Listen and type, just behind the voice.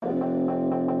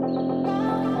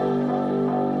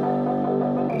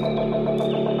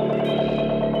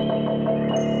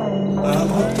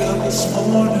this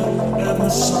morning and the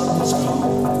sun was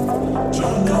gone.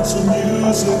 Turned on some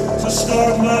music to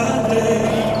start my day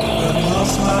and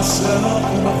lost myself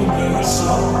in a familiar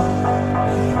song.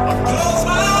 I close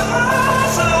my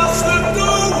eyes and I slipped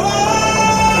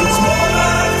away. It's more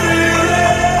than a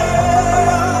feeling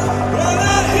when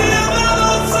I hear that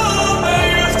old song they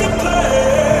used to play,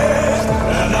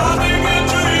 and I begin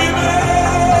dreaming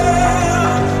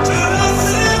till I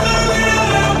see the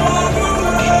and walk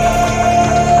away.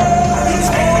 It's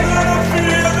more than a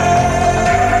feeling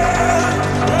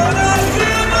when I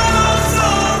hear that old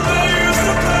song they used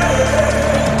to play,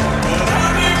 and I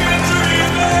begin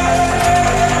dreaming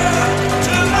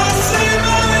till I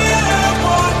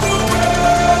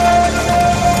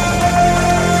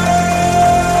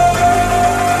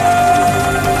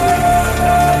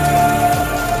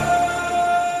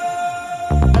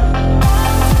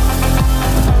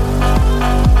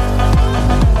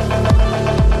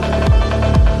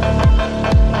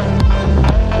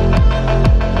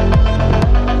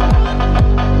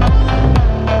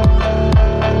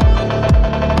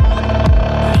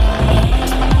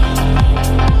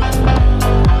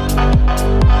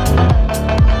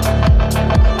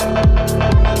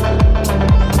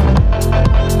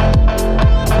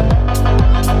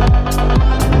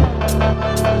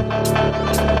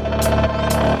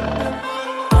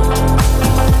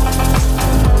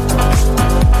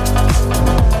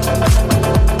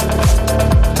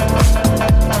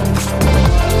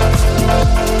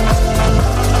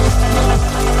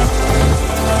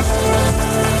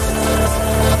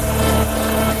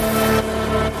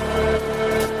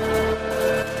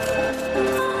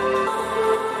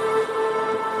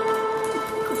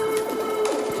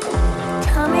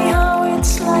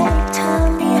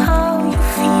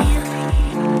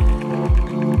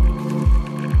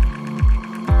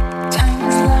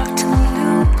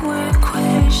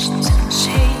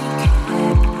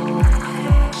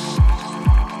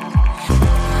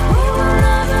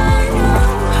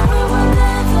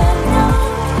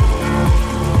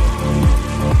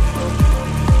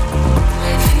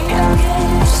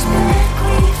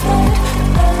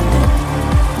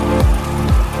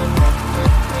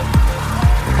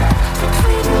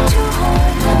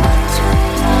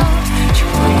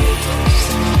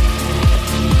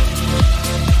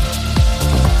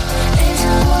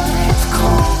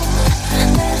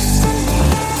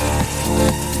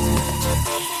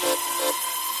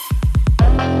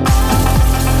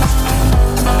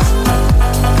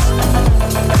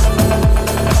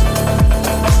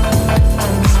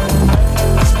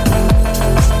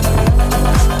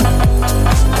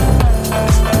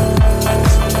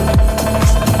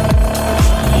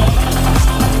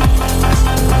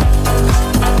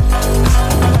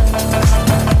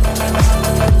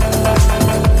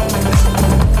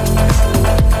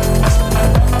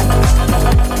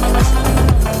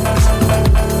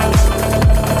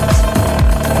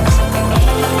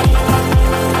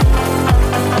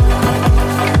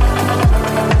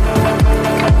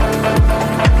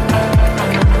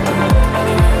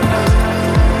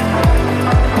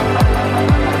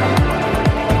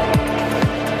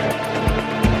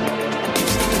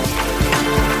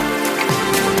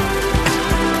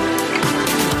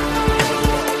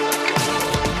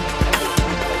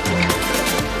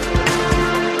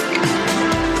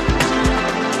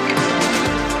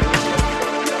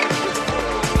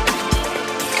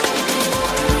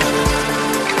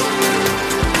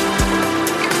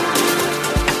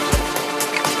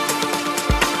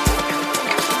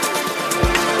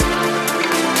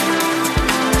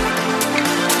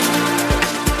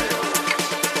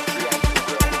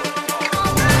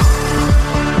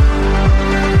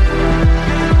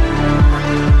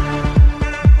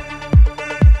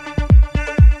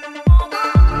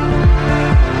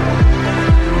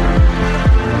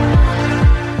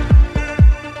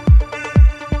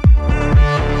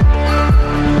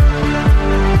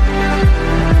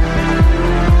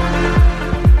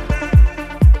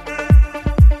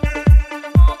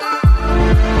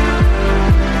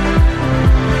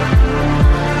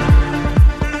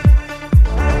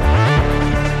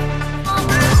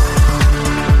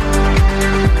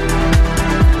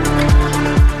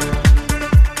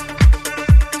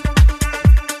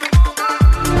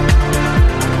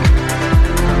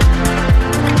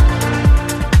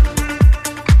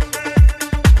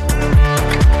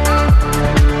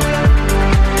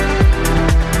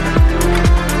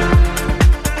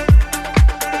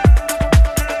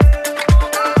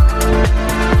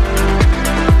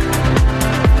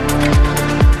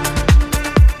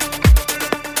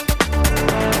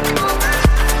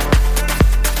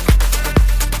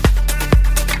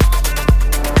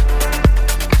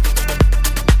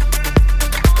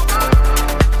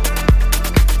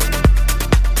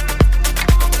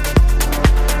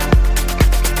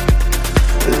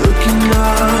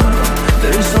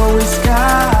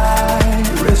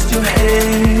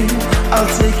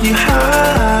you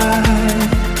high.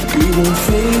 We won't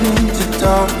fade into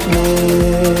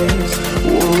darkness.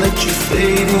 Won't let you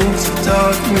fade into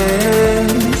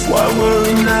darkness. Why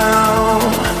worry now?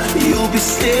 You'll be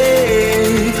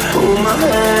safe. Hold my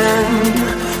hand,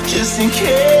 just in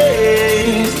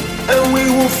case. And we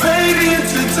will fade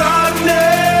into darkness.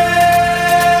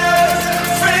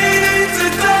 Fade into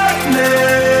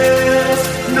darkness.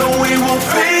 No, we will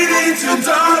fade into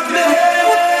darkness.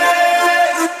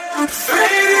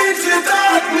 Fade into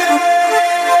darkness.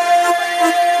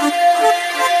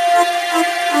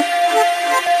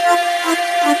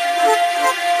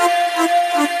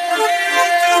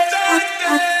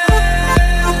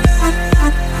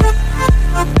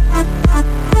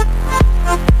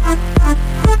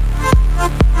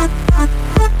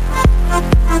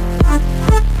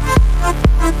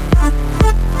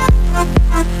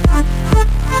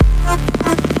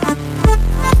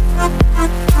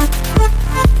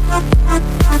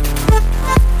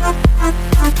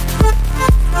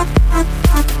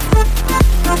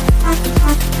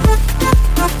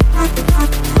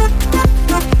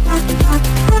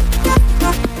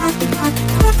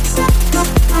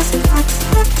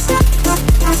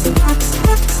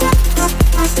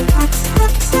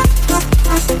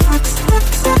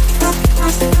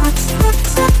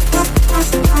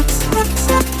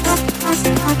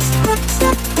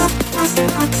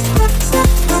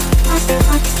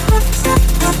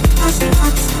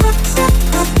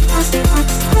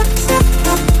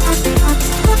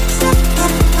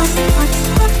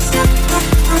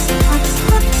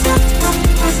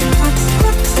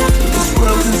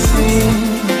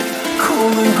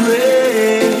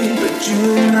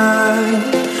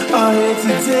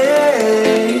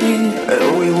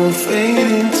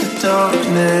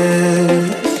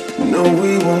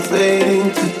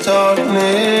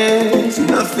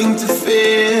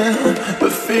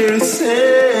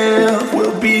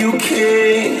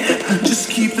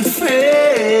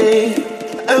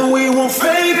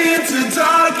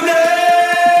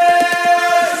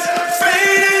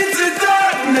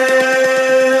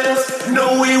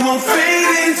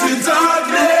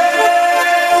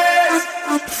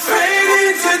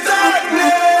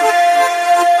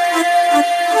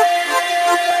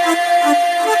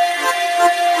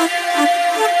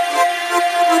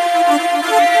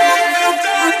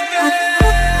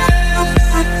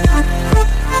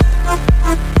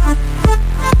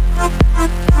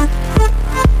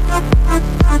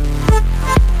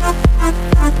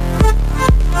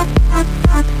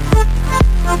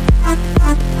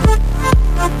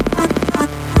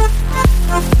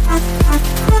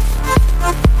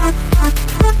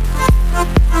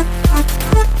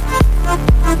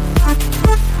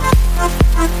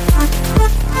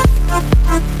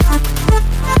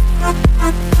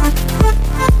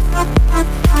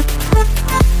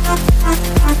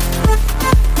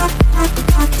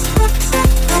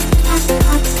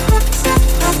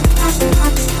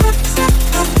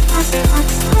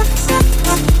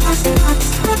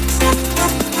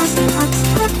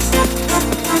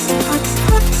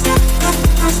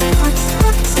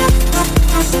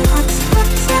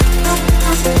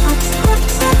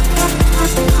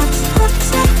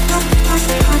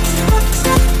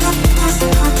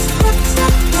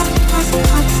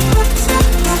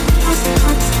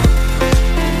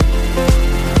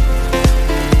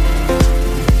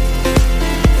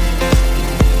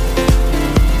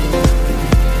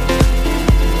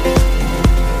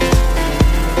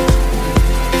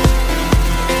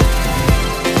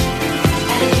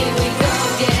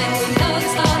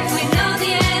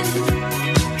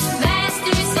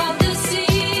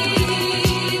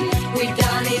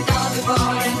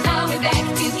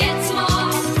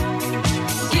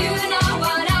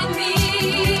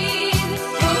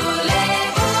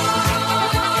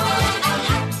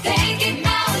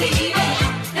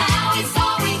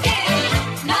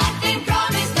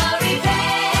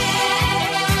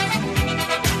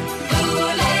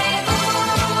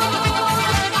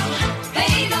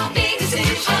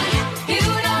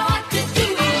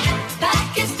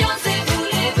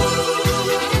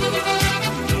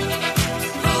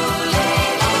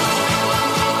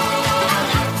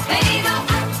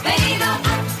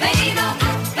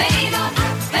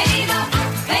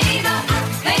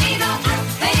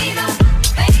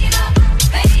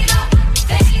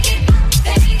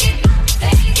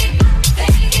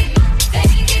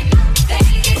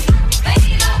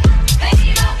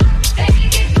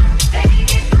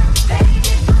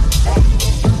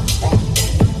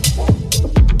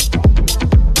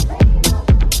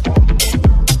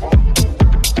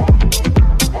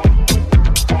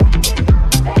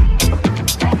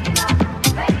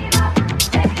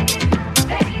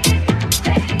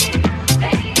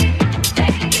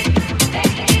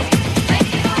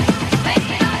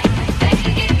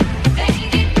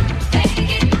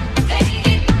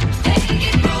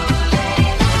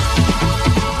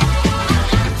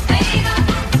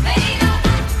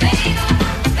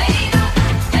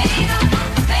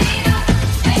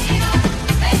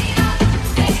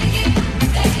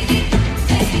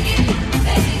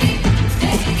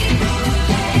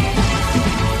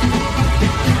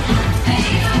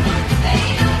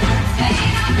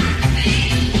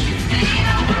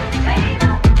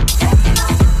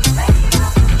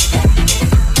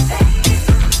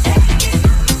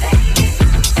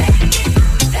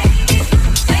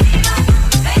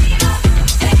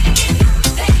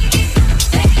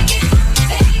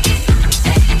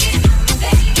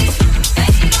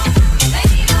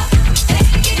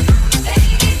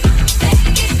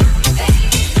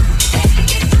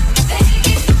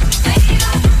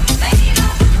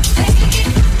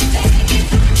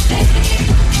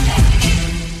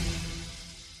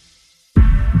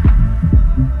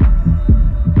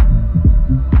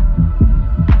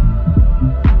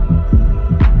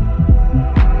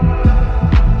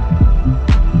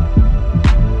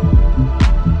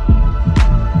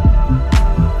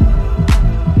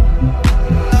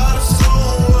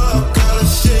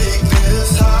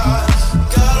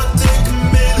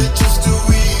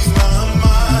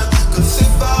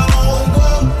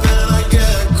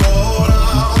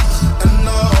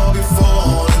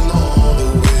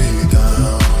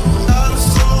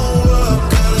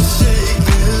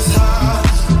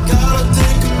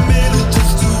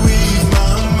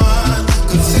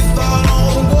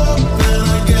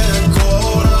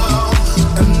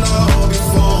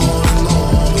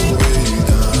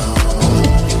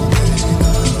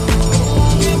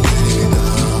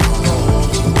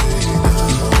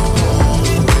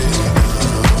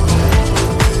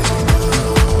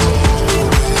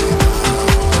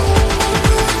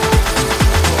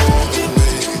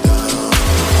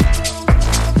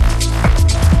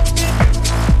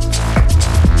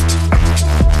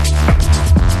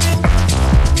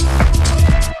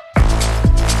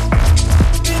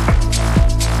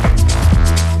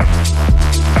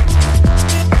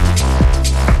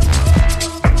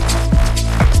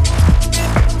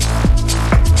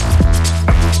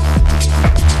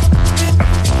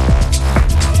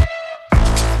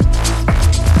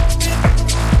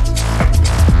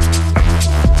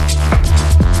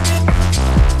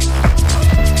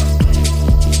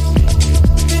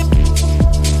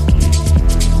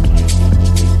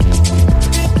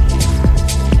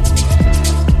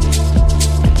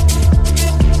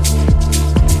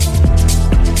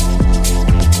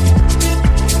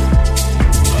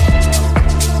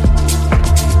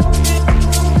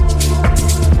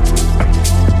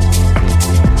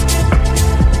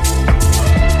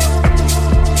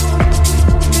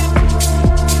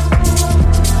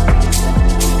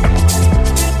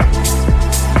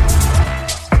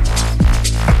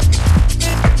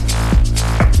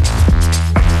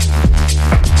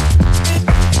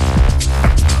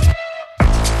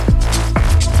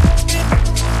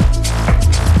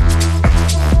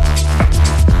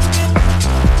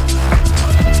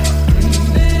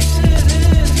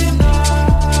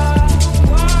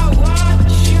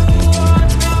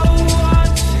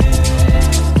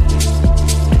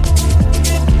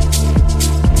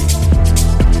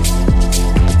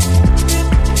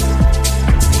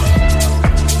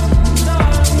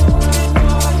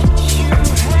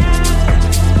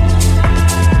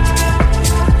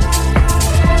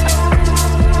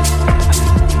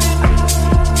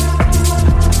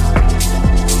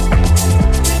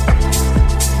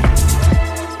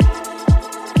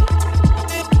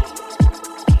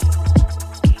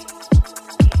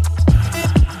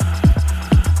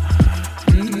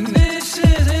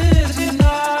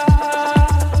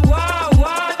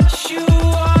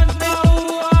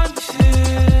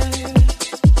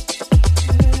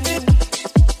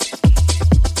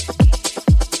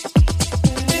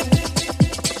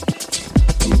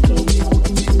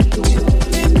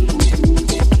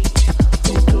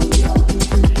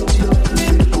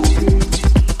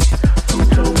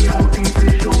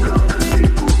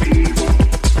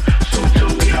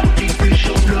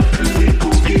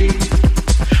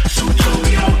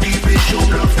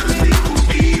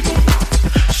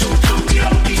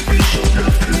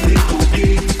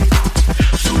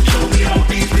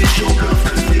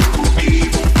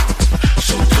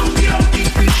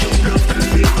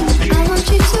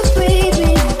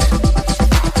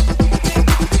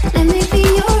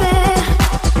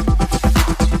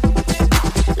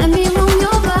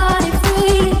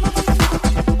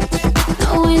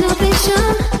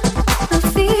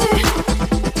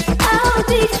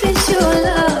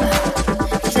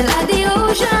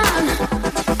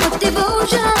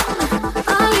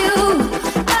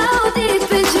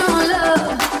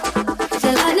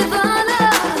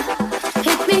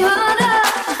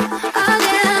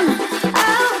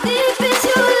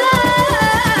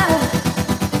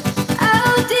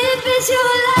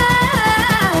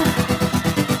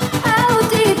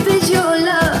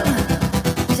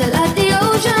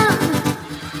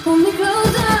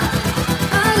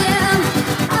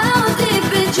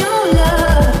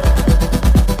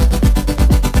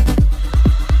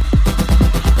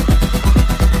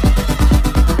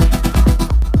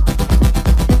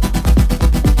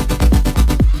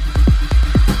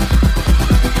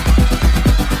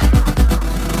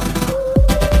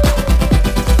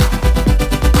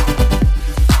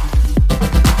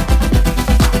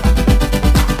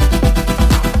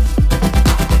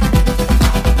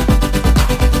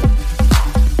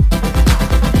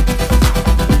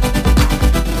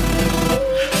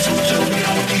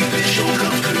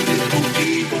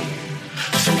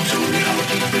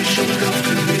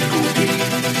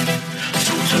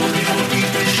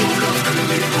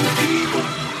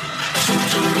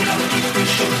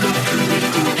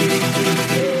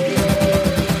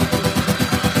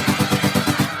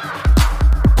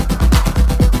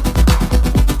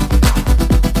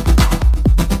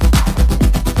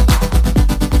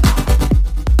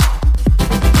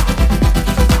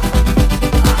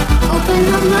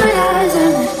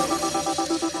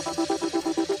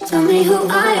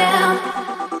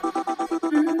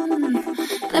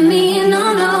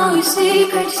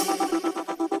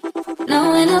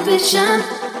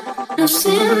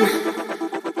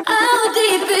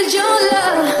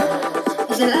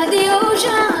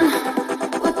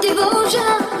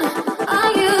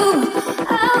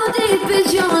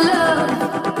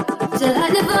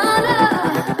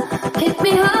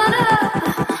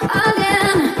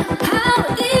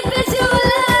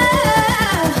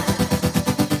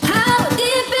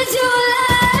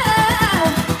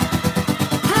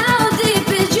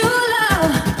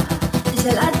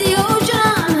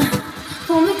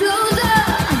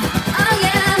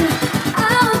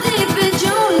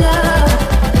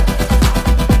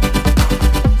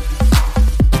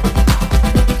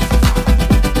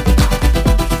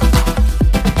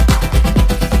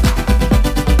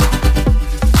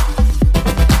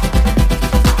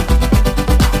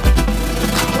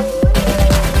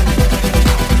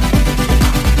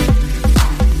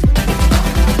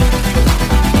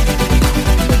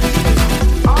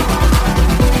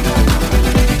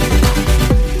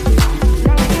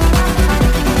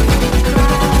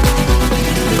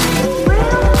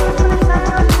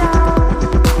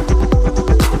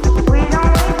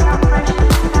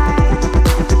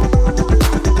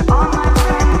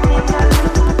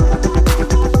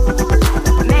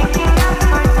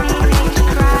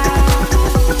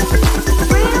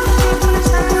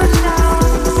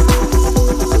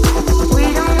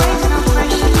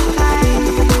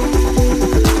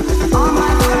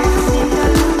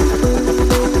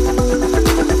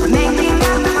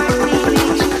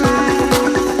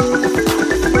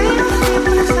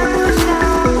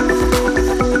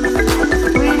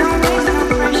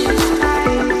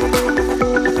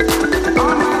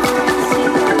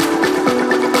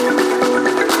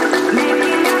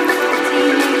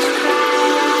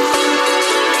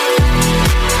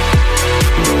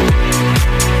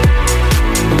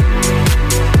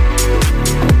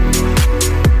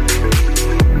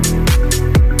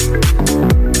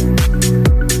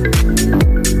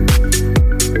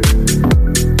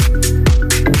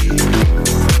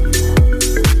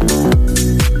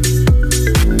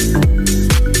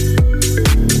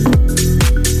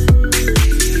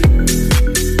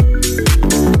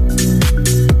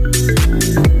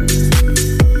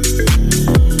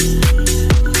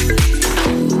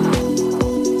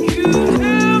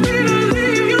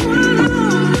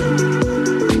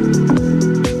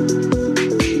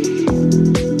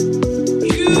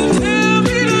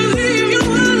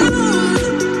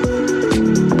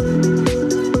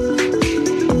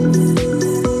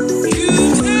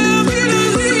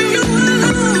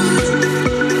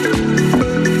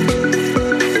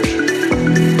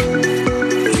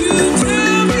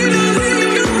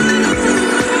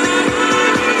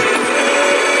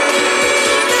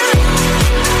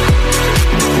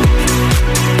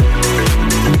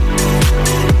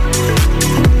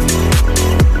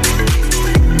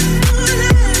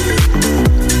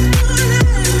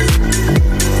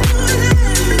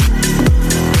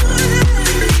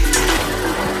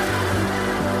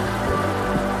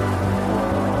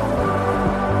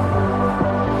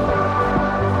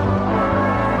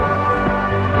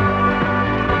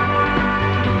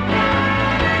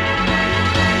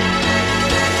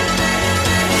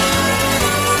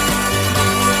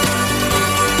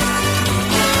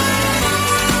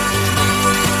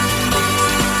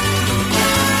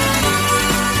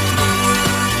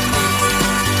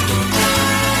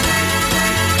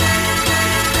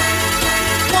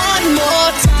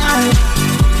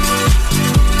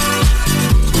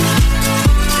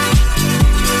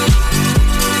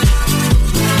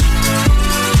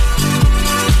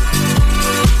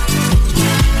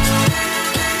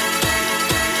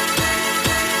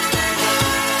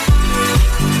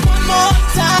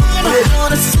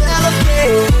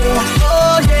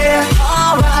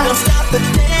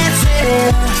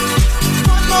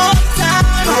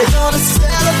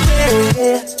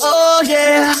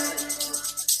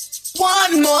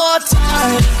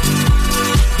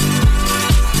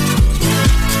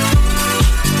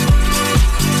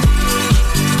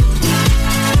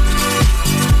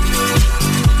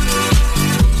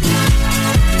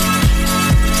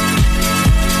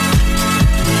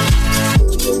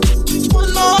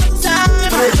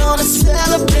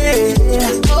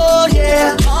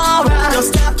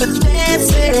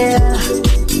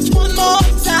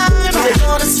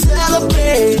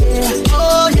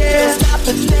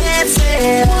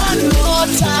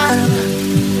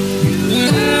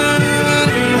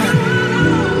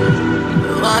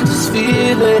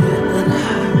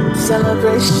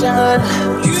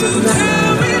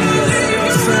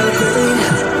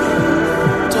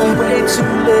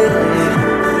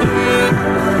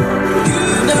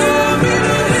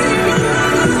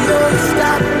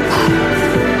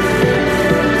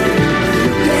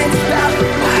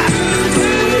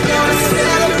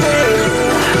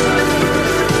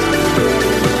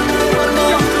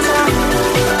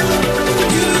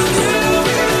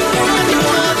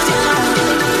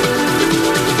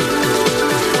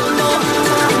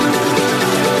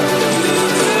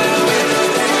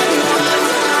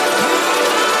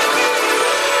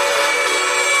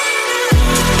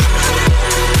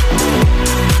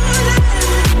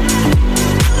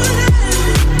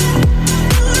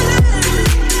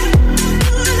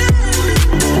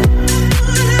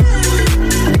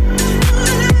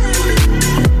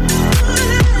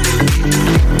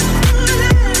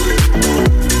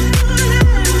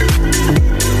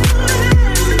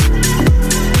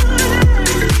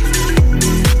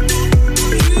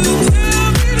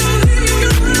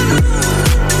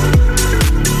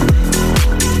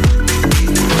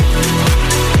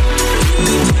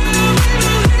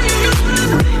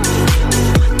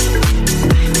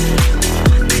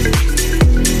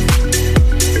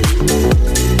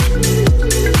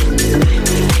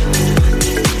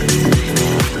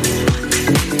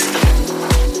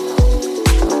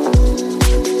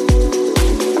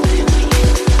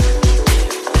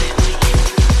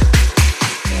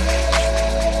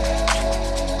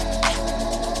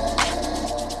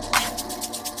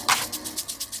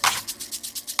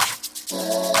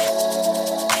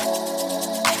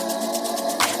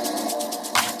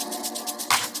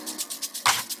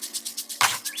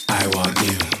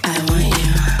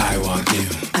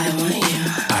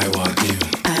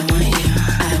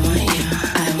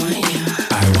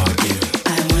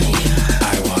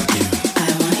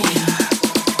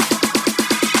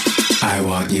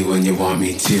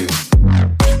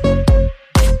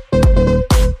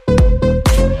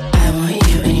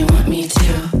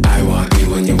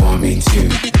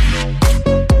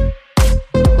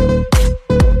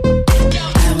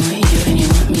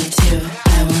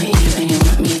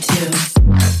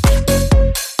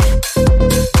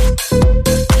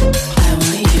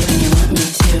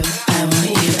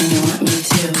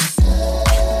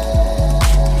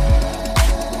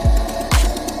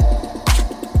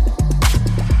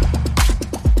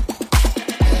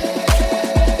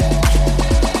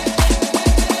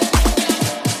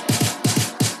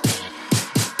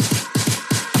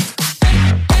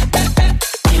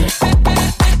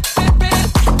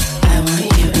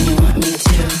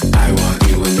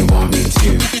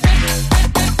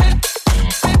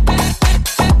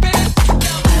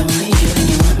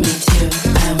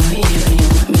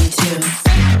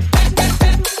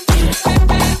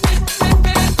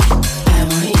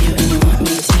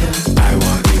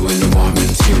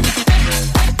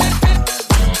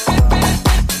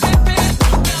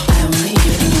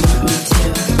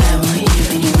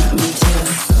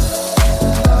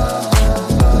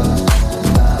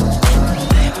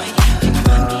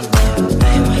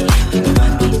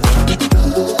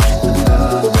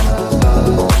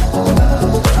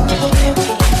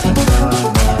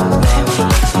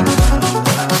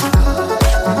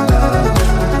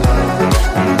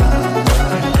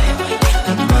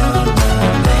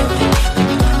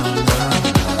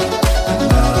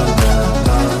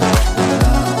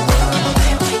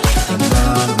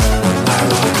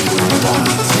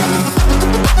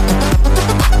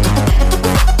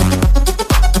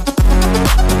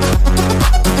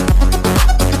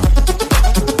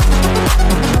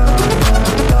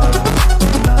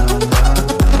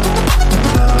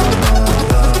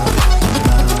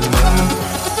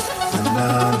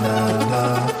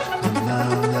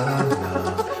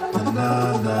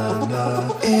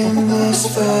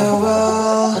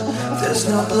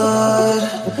 blood,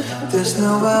 there's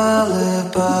no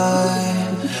alibi.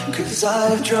 'Cause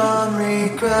I've drawn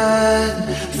regret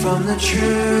from the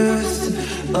truth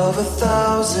of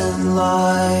 1,000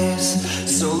 lies.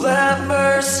 So let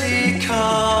mercy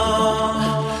come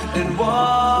and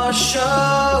wash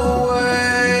away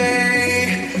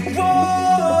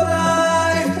what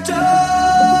I've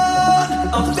done.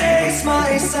 I'll face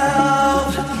myself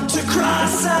to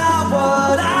cross out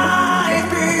what I've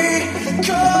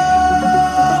become.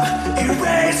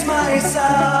 Erase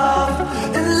myself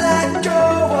and let go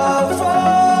of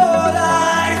what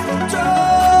I've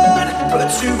done. Put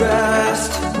to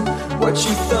rest what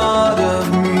you thought of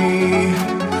me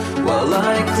while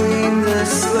I clean the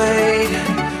slate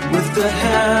with the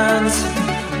hands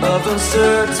of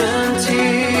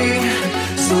uncertainty.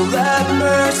 So let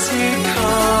mercy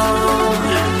come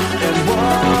and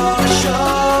wash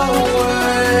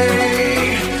away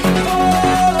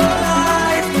what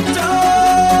I've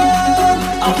done.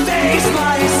 I'll face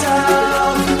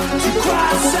myself to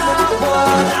cross out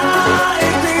what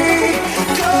I've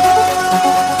become.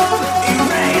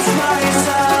 Erase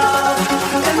myself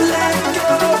and let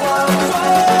go of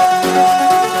what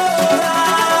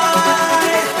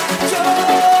I've done.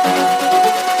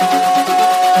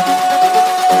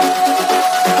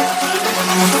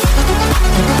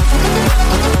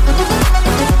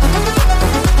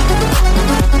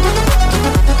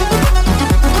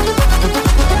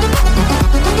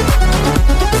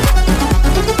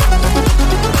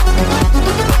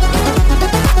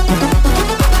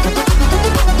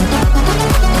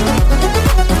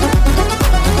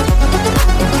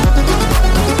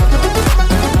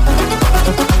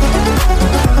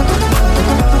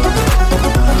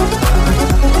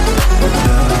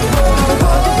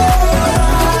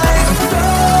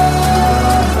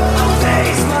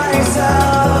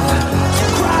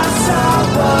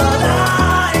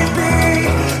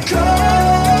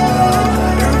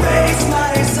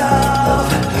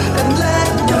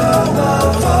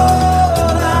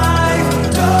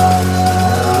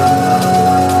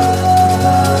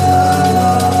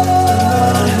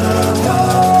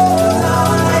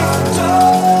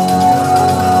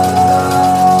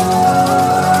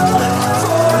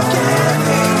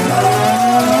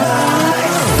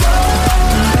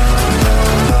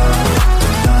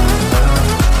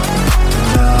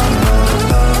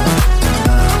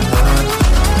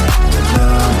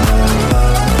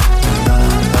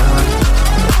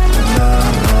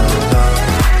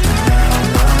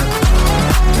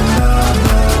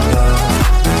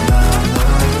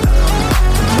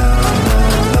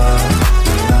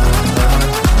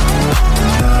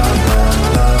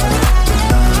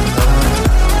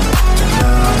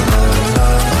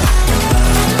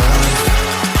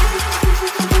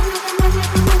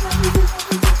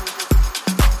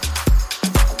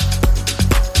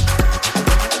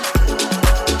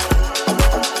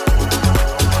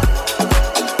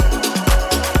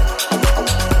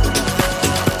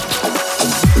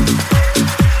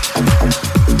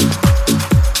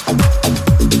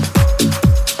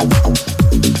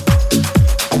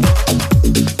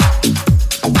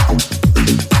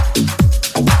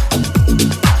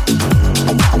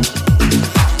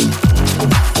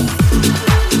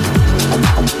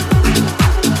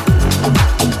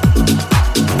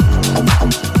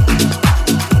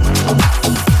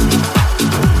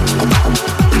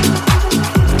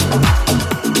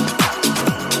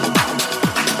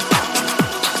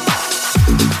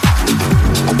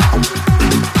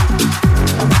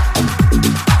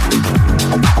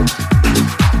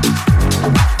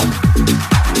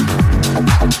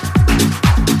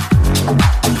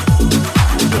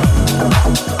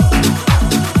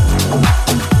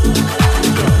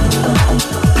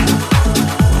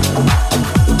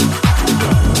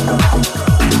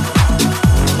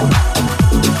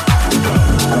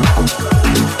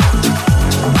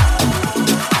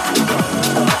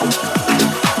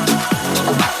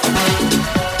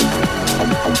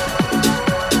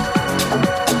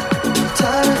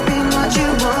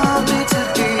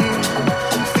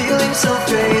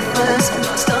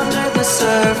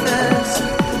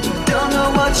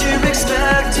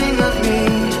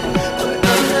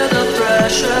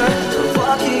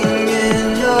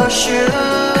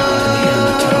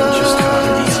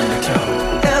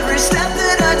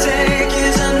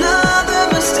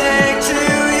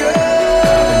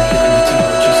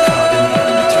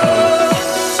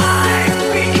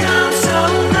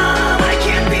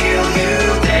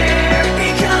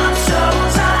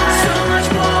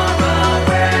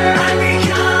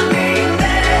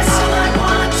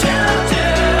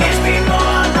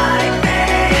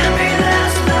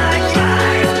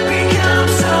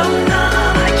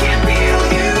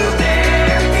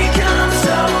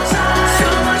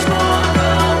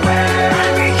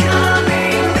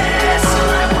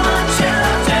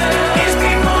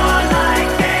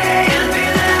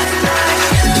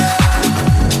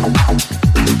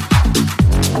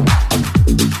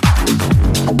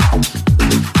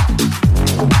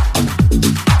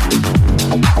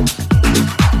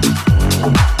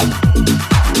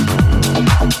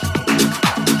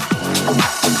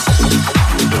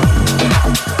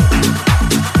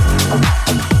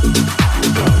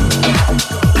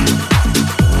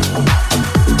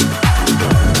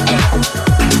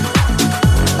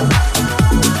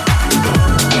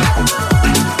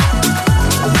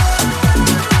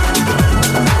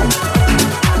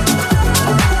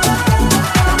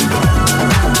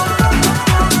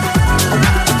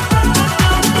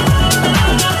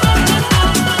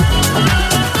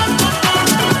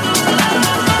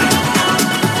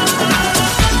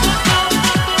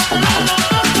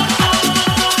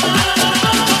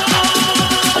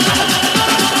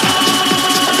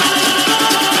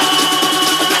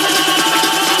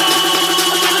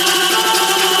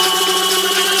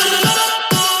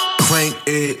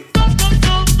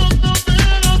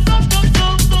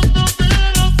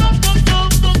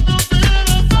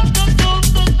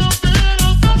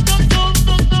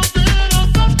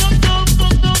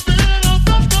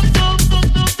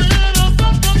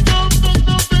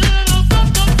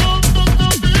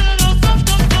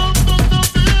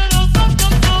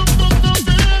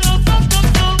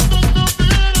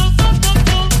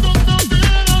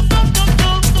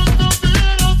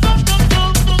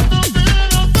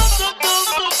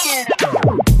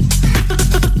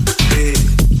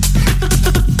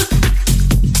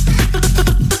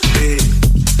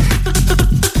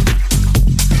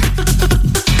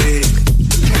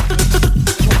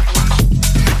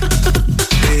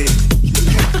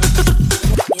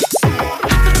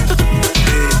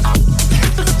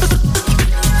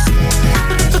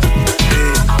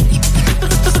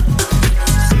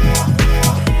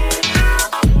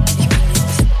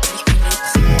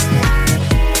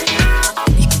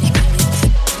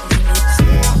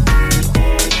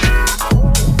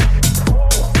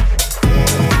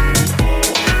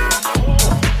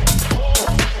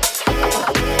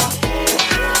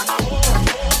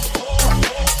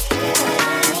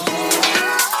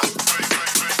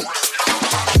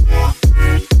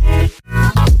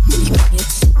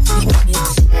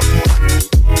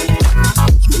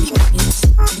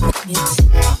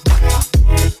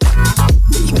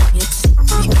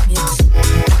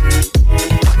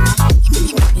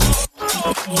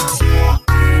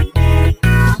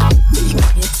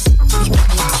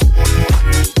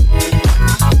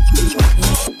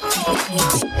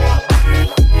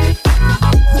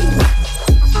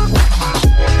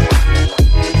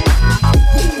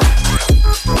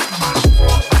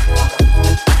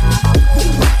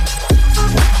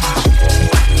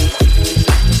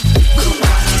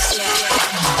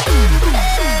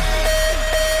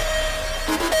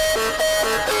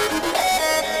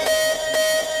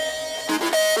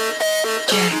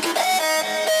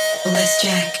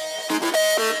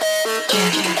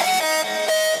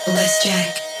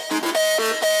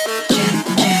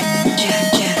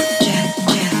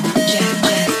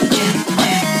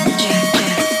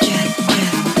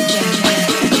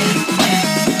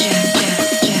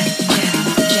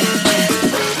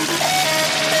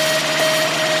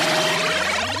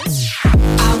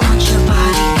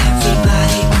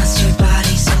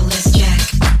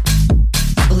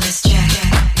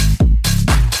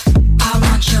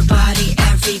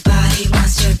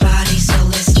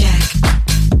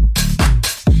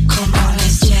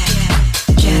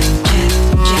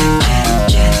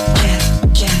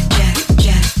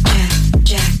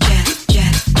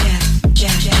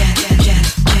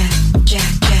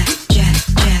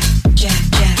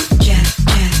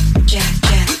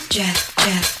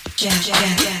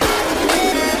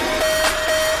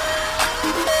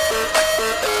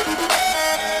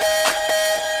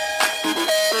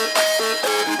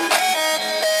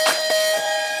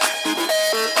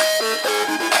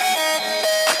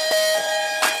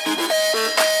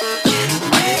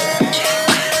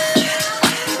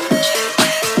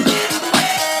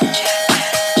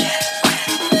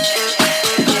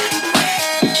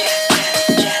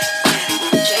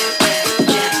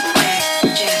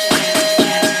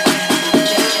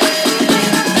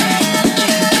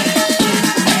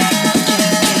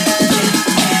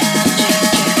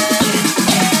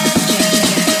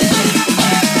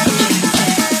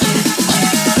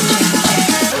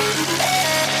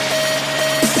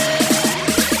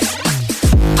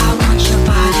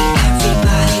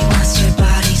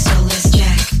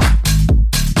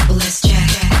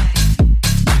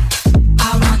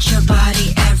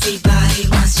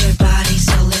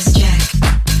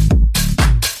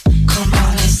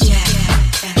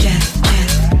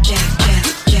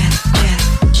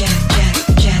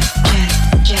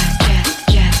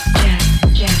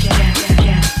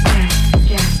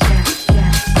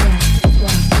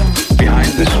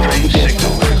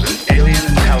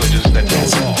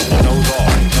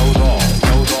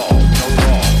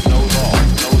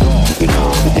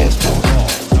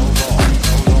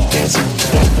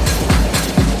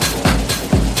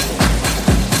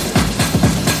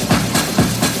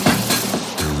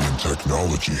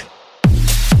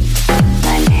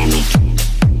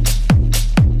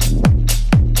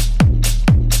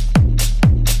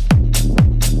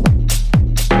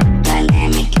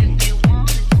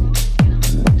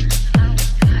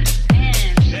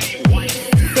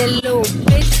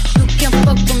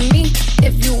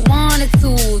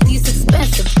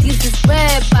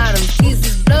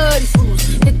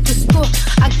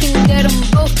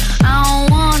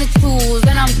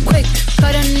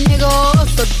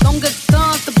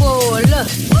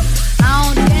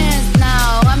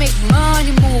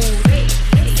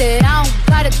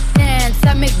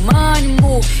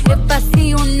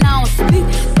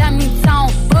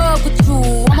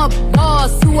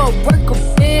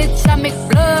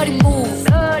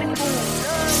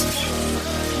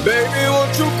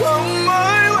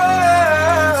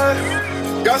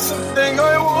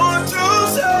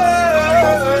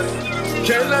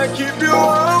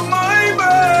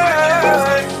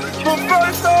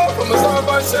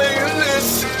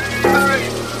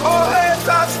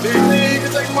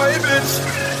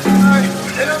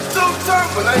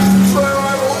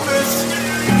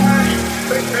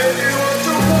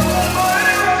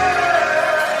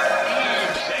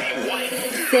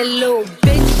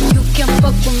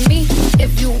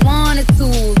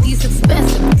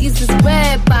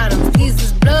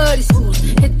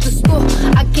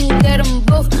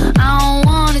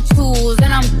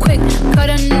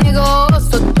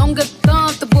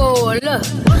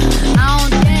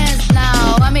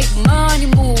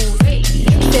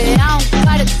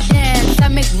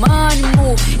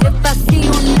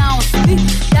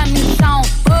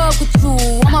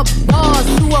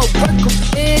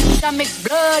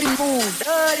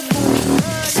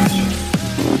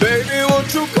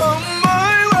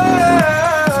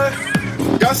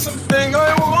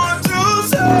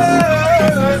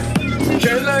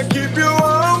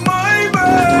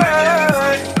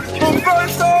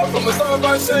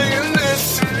 Saying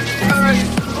this,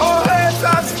 all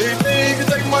hands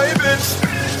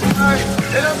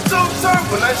And I'm so sorry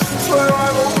when I swear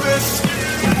I will miss.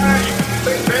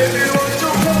 Baby, won't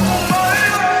you come my way?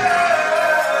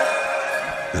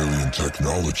 Alien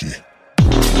technology.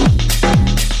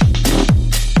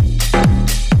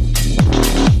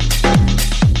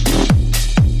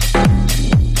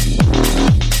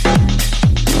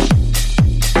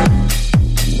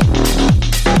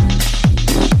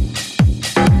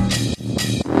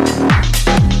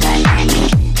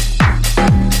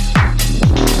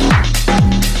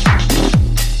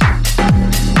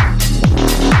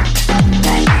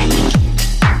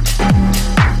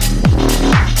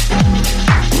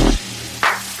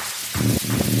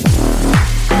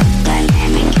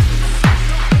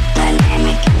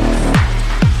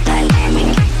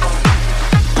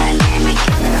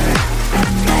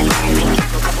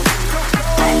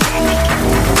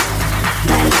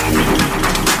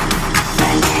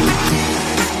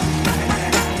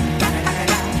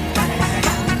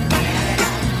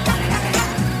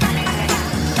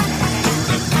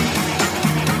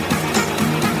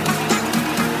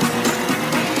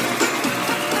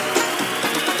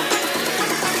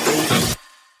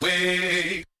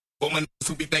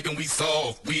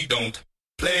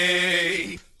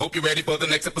 Ready for the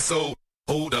next episode?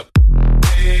 Hold up.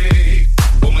 Hey,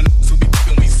 woman, who be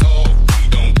thinking we soft? We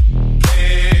don't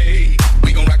play.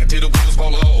 We gon' rock it till the wheels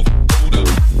fall off. Hold up.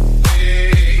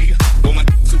 Hey, woman,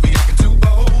 who be acting too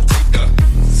bold? Take a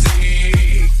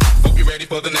seat. Hope you're ready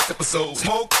for the next episode.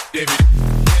 Smoke, every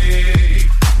day.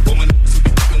 Woman, who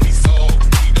be thinking we soft?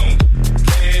 We don't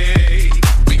play.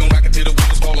 We gon' rock it till the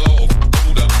wheels fall off.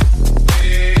 Hold up.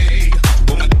 Hey,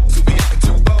 woman, who be acting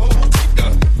too bold? Take a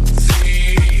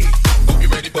seat.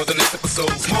 Ready for the next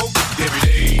episode. Smoke every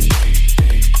day.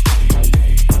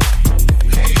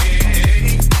 Hey,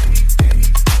 hey,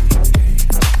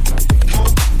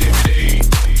 smoke every day.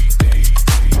 Hey,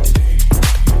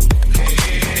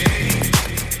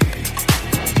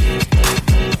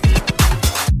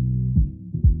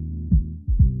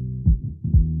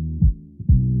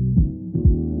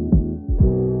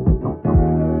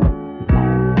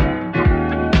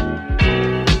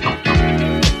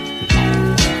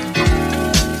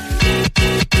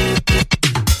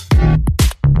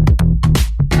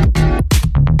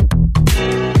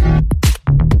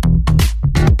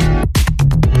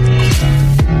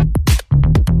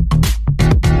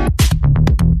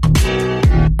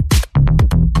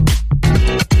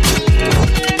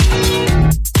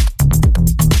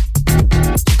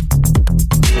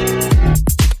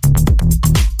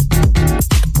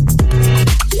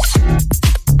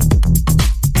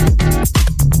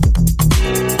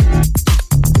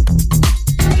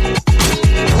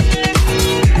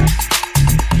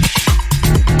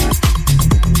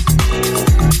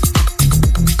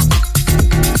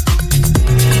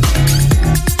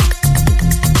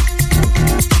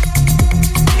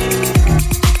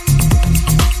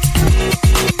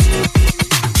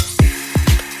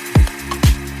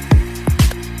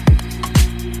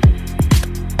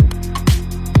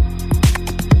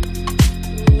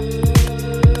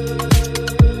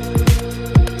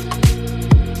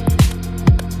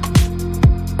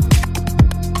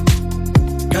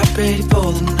 ready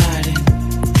for the night in.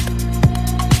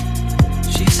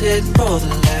 She's heading for the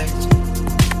lights,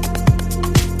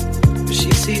 but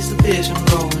she sees the vision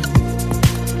growing.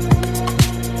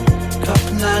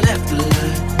 Coughing line after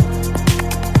line.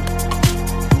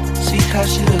 See how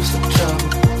she looks in trouble.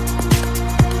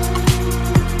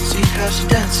 See how she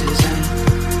dances and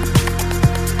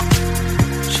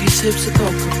she sips the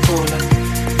Coca-Cola.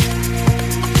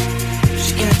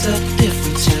 She can't tell the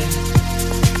difference yet.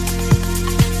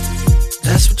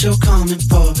 That's what you're coming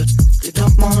for, but they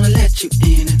don't wanna let you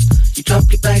in. And you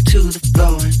drop your back to the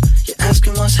floor and you're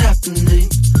asking what's happening. And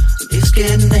it's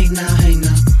getting late now, hey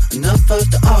now. Enough of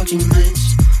the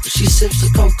arguments. But she sips the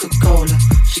Coca-Cola.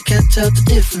 She can't tell the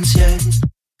difference yet.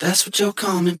 That's what you're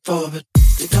coming for, but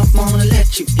they don't wanna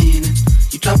let you in. And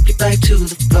you drop your back to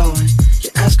the floor and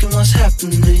you're asking what's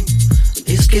happening. And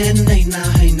it's getting late now,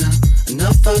 hey now.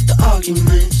 Enough of the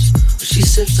arguments. But she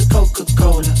sips the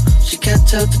Coca-Cola. She can't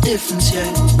tell the difference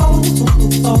yet.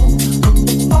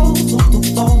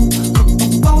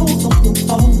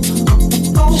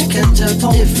 She can't tell the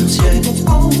difference yet.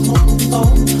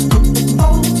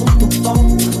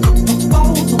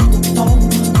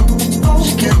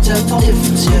 She can't tell the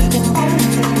difference yet.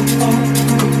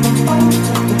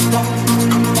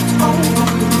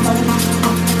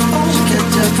 She can't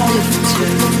tell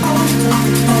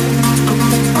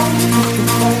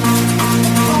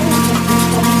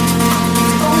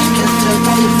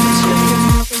the difference yet.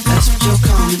 That's what you're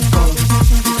coming for.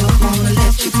 You don't wanna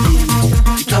let you in.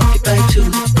 You drop your back to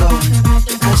the floor.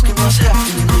 You're asking what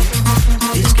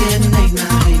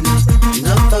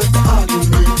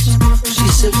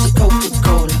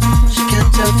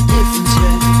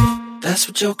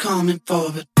you're coming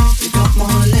forward. They don't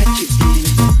wanna let you in.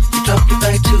 You drop your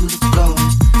back to the floor.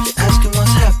 You're asking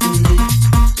what's happening.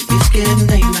 It's getting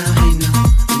late now, hey now.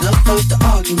 Enough of the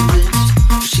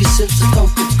arguments. She sips a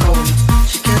Coca-Cola.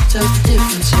 She can't tell the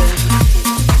difference yet.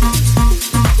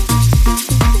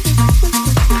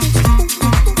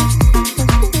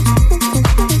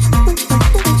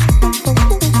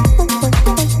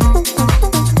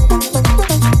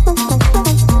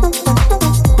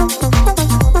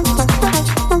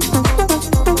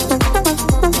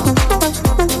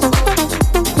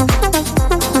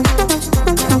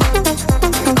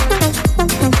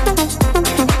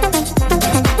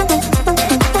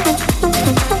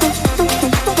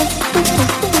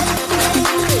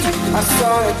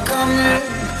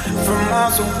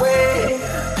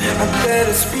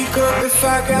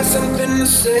 Something to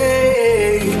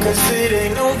say, 'cause it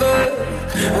ain't over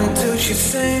until she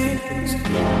sings.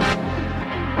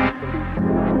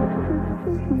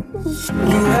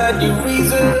 You had your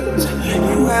reasons,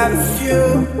 you had a few,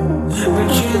 but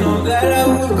you know that I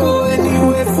would go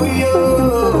anywhere for you.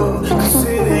 'Cause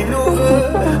it ain't over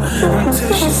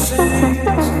until she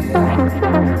sings.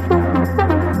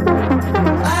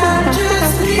 I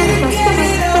just need to get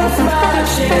it off my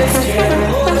chest, yeah,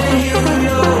 more than you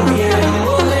know, yeah,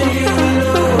 more than you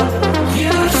know.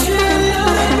 You should know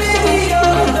that baby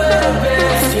you're the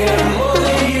best, yeah, more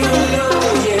than you know,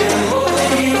 yeah, more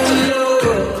than you know.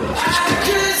 I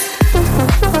just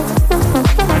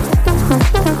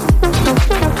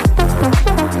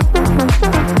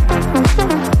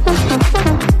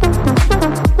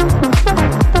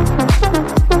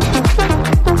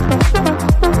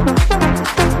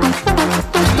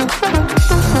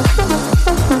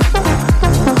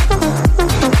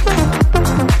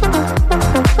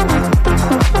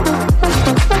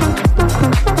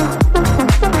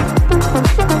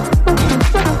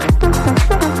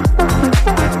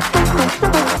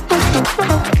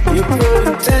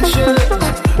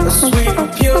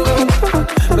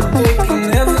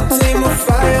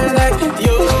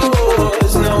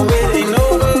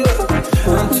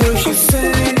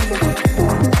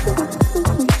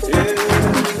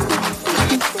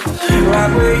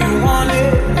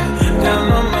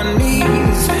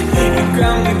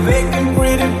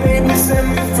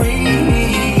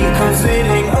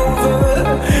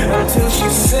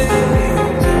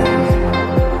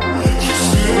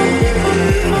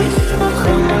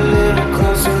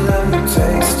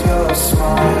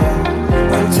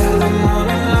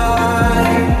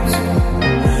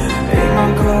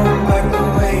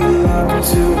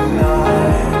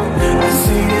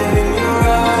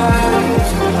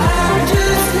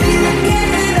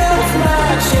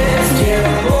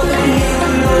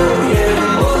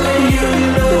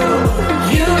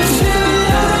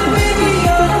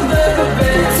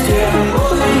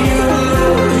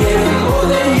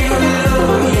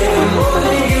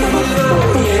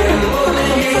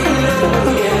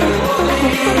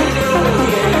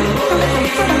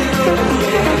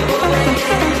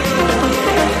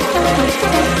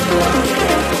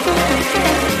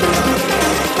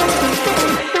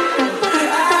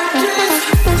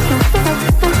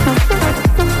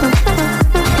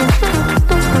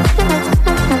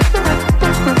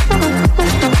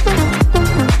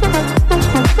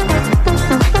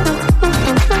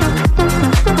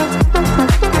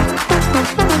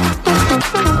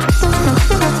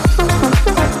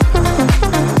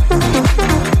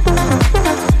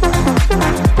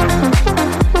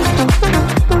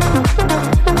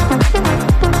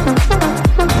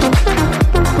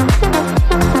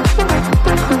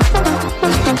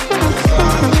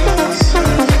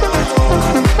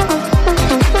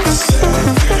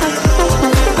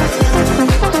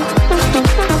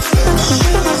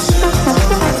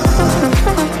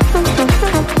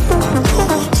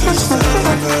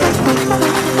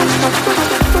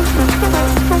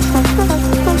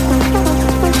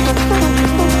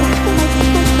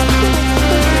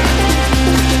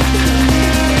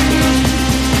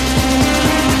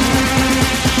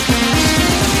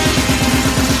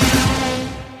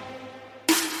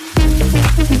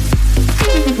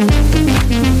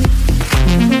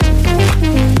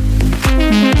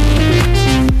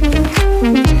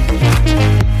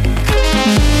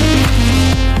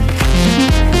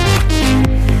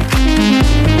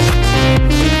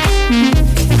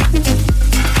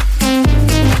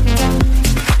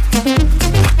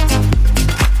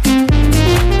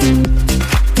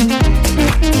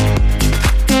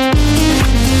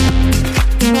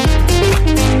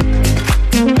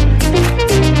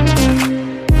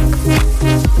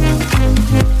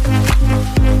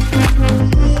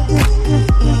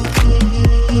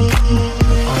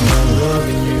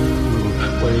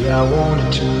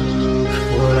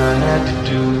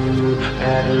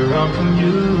had to run from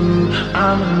you.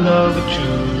 I'm in love with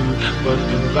you, but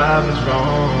the vibe is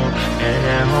wrong, and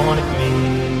that haunted me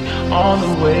on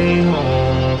the way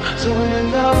home. So we'll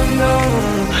never know,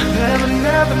 never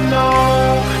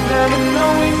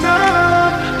know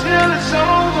enough till it's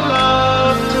over,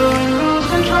 love, till we lose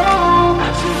control.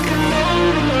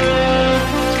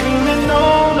 Screaming no.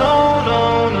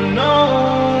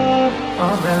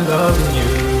 I'm in love with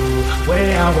you, way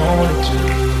I wanted to.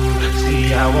 See,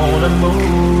 I wanna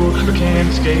move, but can't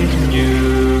escape from you.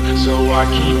 So I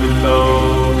keep it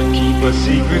low, keep a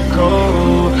secret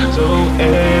code, so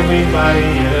everybody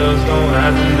else don't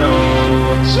have to know.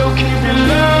 So keep your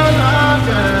love locked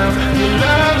down, your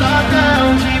love locked down,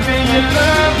 keeping your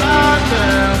love locked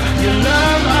down, your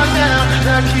love locked down.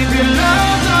 Now keep your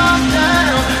love locked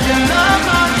down, your love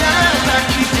locked down. Now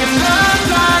keep your love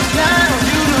locked down.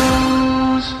 You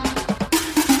lose.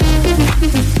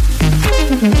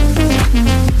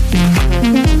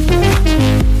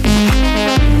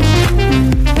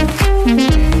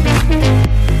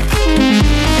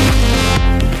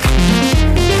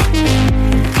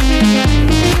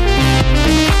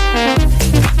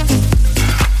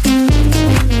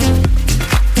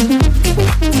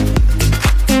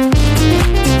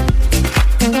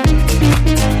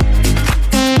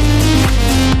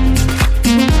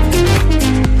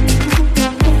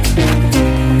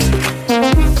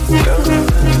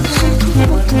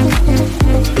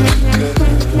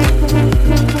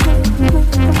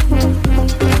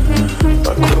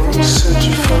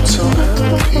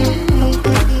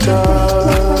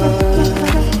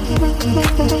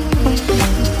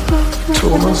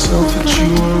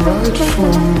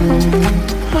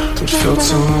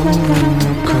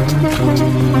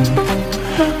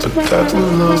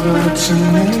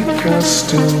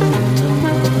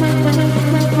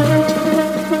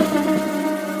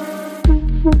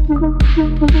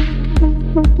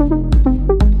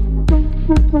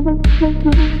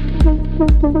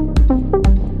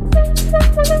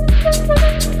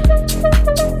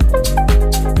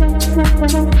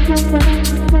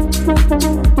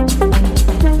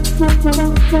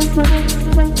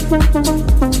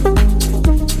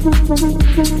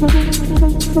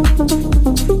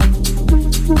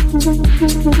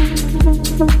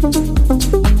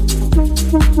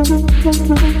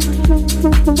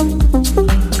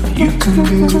 You can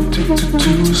be addicted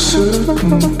to a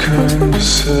certain kind of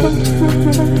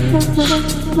sadness,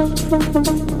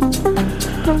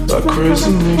 like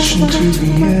resignation to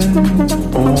the end,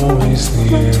 always the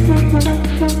end.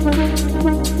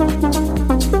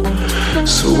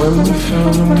 So when we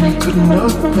found and we could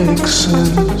not make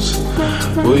sense,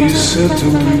 well, you said that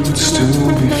we would still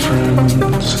be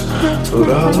friends, but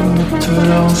I'll admit that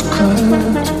I was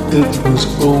glad it was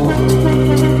over.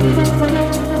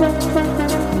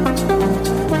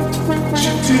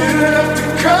 You didn't have to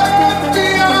cut me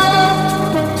off,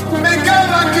 make out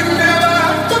like it never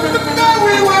happened, but now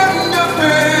we were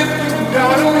nothing. Now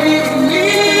I don't even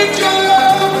need your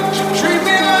love, but you treat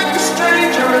me like a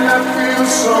stranger and I feel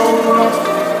so rough.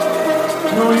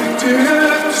 No, you didn't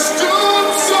have to stoop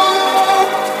so long,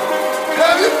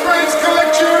 have your friends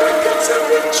collect your records and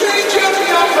change your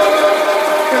number.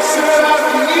 Guess that I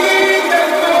don't need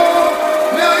that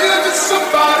though, now you're just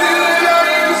somebody that I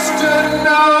used to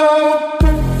know.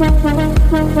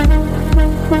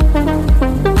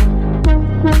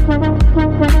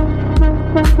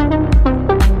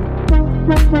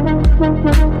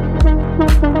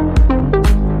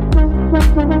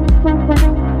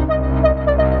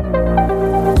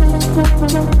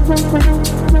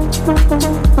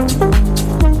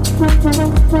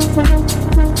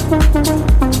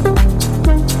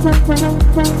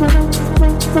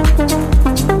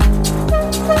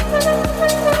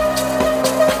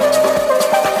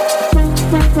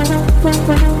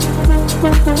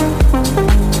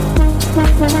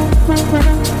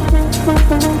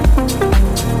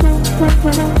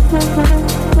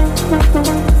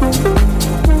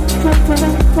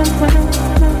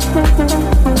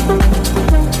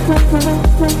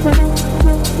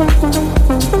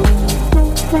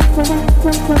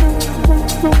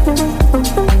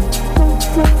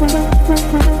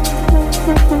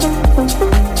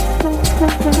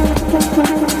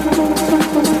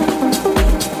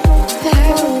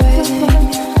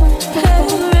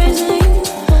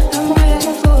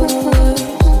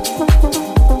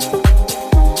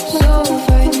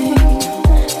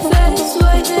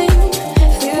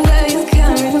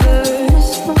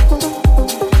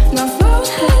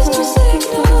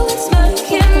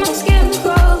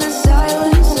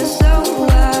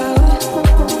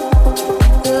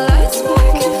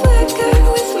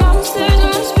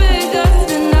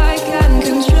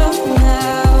 Control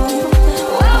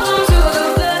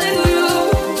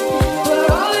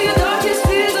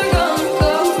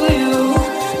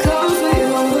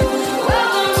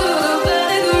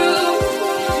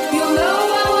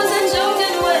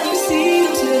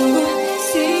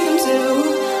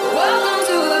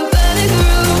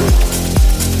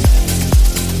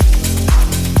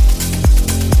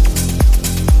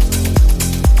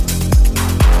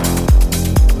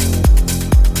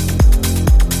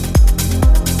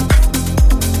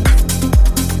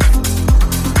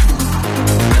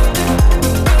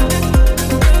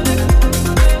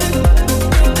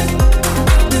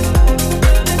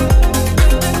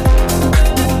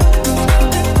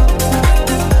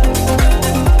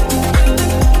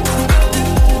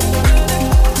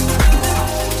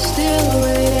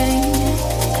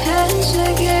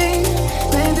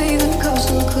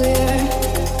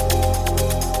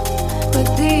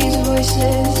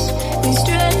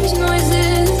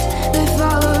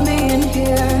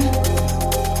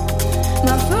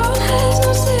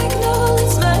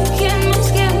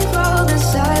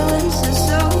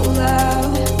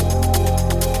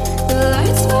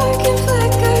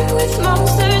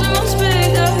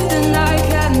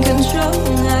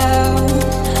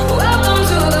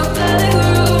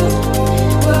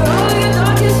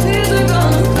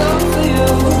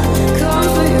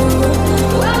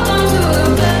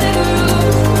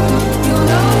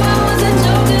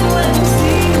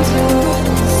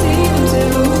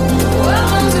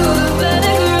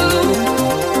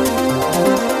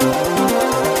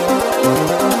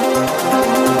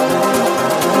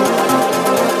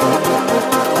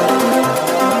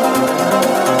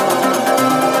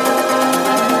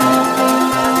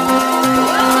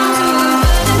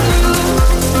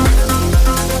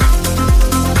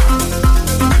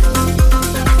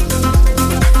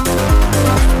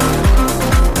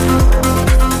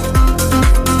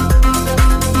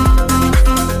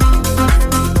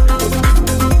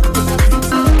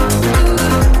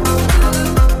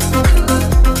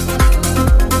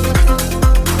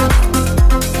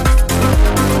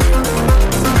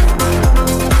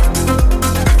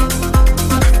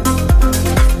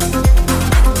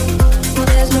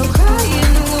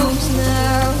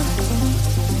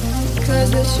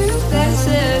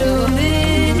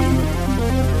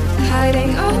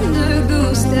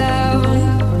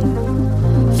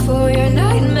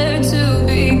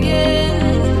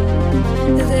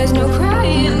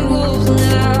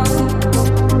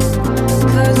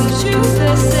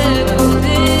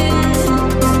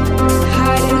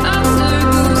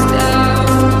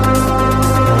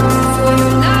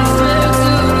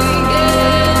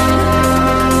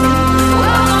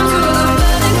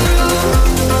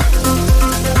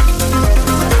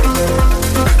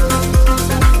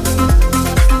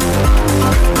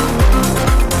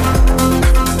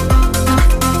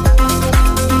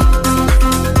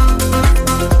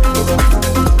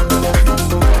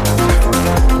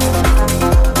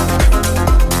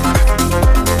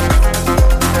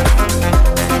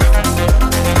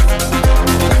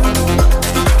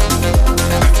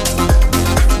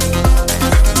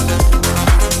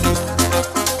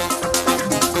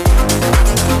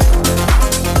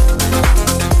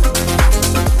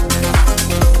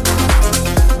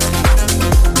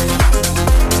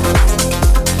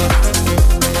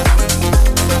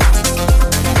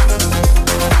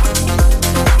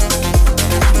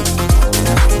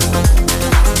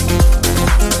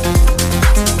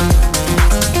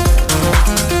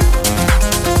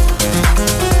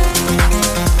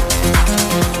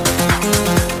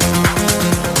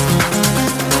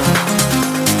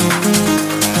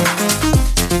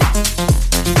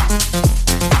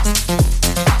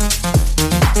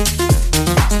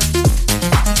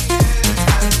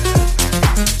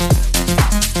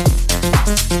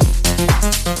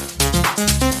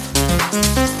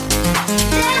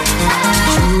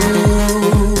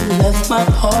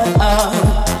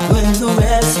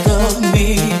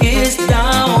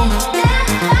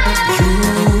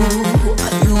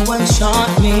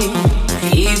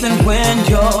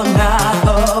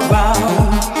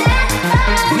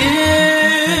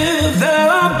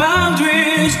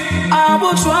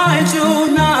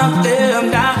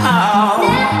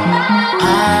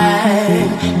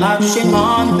like shame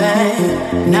on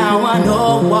me. Now I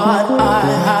know what I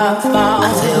have found.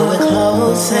 I feel we're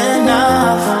close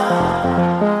enough.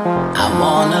 I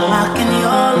wanna lock in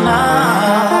your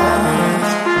love.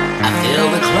 I feel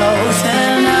we're close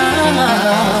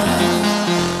enough.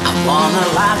 I wanna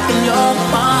lock in your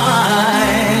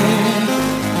mind.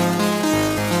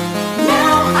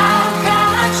 Now I've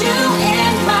got you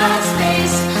in my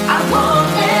space. I won't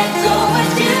let go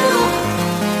of you.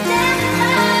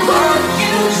 Put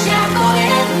you shackled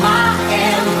in my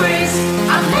embrace.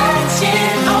 I'm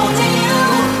latching onto you.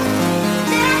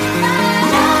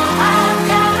 Now I've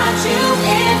got you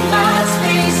in my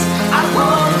space. I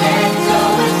won't let go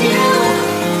of you.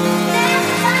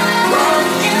 Put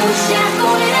you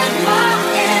shackled in my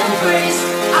embrace.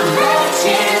 I'm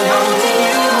latching onto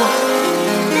you.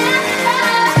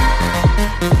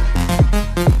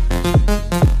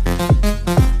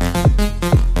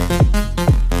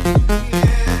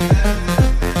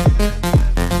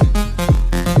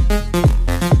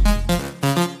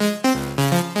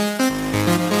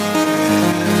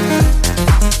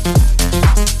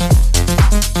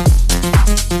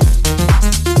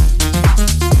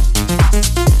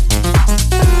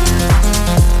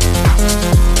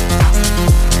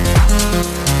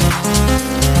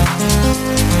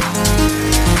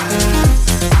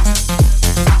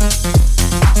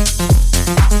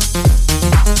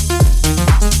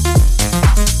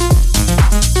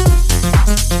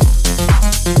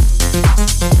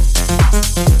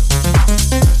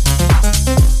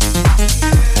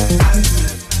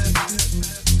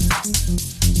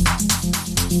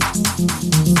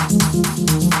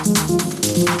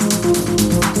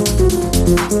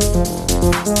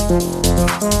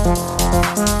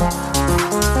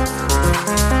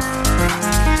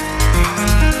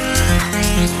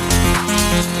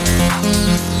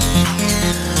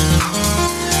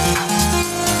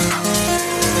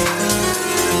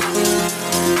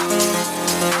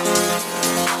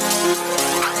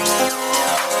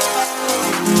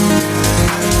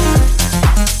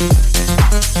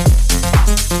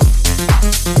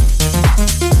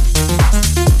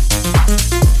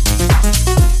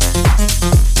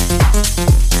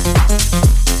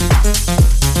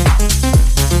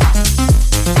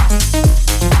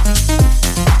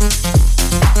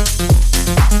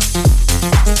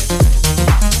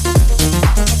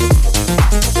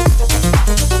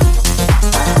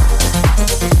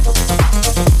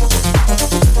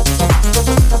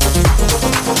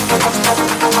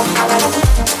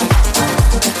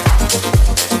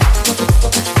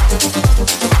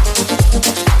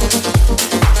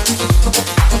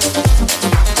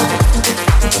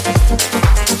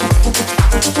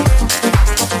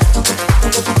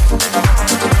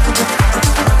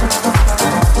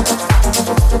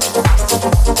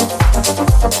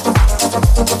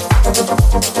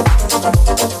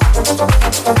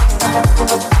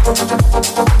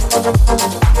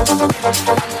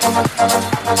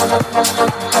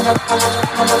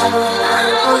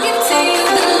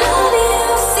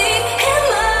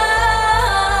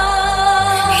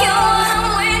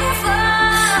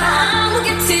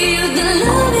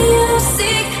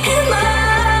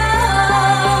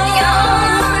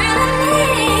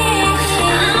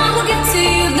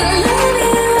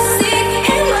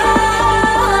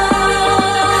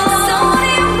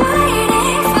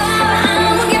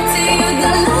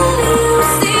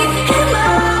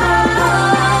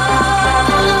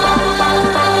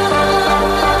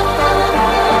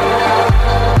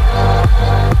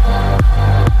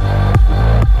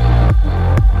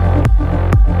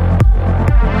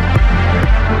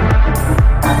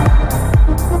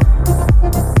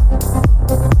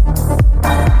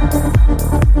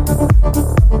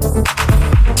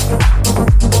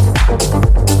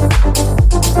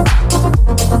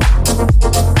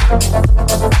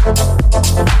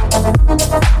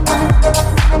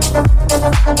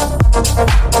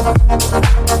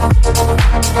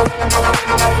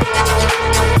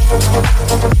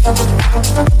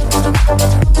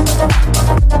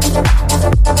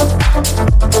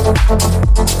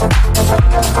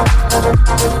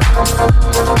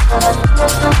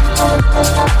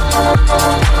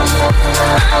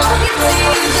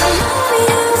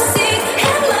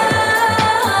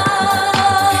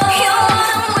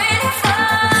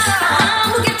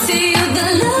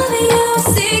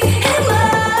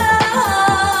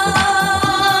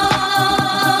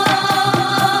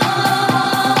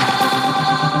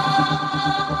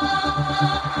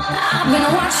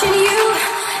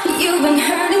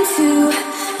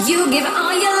 give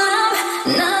all your love,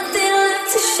 nothing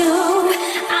left to show.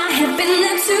 I have been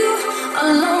there too,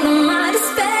 alone in my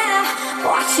despair,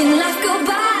 watching life go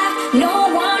by, no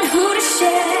one who to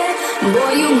share.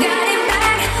 Boy, you got it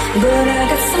back, but I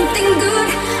got something good.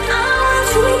 I'll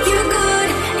treat you good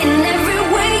in every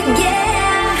way,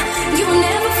 yeah. You will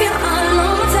never feel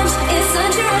alone. My touch is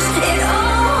such a rush, it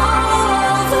overflows.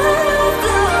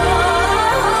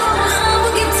 I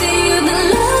will give to you the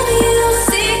love you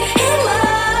see in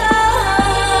love.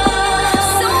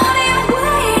 So what are you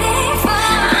waiting for?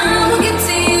 I will give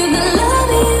to you the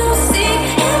love you see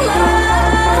in